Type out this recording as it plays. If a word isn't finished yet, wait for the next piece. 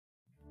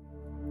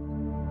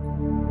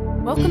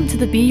Welcome to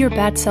the Be Your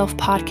Bad Self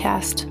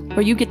podcast,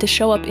 where you get to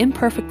show up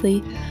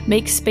imperfectly,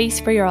 make space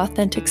for your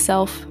authentic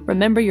self,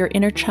 remember your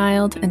inner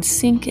child, and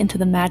sink into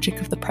the magic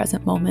of the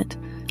present moment.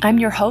 I'm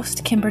your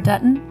host, Kimber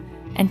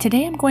Dutton, and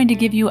today I'm going to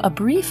give you a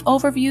brief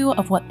overview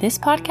of what this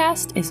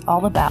podcast is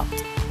all about.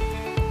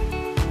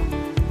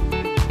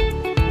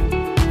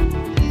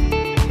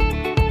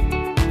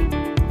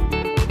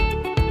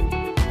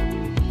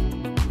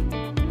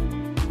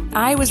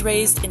 I was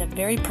raised in a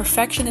very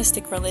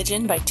perfectionistic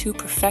religion by two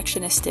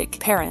perfectionistic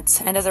parents,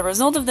 and as a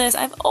result of this,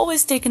 I've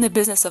always taken the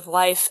business of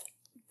life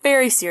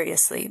very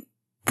seriously.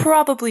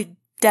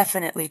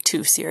 Definitely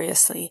too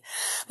seriously.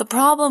 The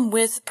problem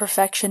with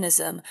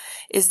perfectionism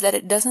is that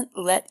it doesn't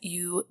let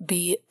you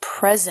be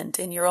present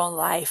in your own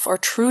life or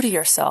true to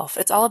yourself.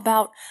 It's all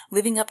about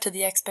living up to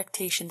the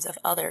expectations of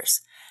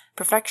others.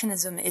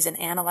 Perfectionism is an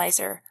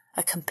analyzer,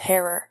 a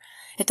comparer.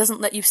 It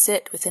doesn't let you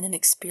sit within an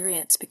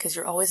experience because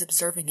you're always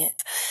observing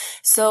it.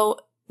 So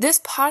this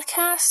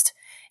podcast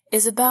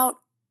is about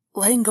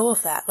letting go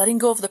of that, letting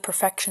go of the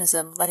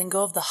perfectionism, letting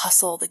go of the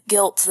hustle, the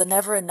guilt, the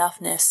never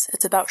enoughness.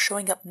 It's about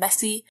showing up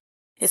messy.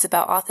 It's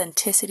about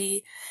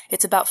authenticity.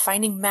 It's about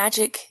finding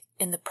magic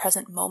in the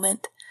present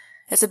moment.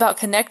 It's about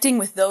connecting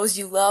with those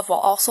you love while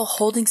also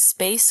holding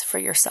space for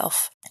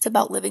yourself. It's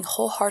about living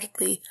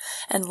wholeheartedly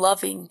and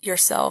loving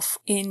yourself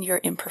in your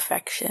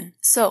imperfection.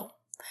 So,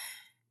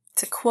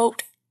 to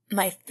quote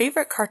my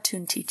favorite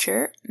cartoon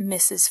teacher,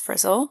 Miss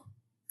Frizzle,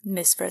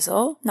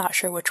 not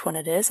sure which one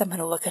it is. I'm going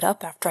to look it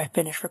up after I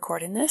finish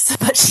recording this.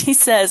 But she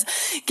says,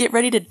 get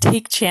ready to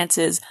take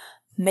chances,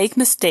 make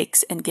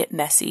mistakes, and get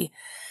messy.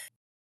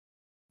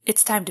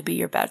 It's time to be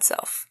your bad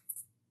self.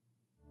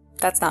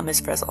 That's not Miss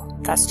Frizzle.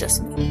 That's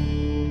just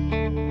me.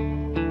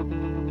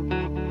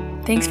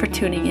 Thanks for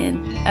tuning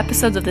in.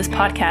 Episodes of this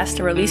podcast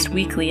are released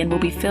weekly and will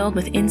be filled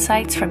with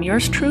insights from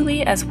yours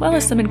truly, as well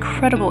as some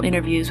incredible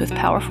interviews with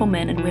powerful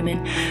men and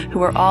women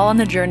who are all on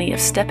the journey of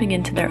stepping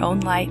into their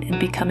own light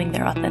and becoming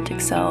their authentic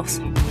selves.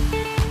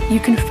 You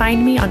can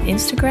find me on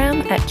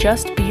Instagram at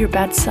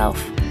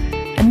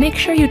JustBeYourBadSelf, and make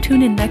sure you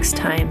tune in next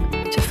time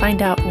to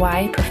find out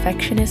why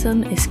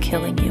perfectionism is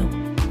killing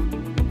you.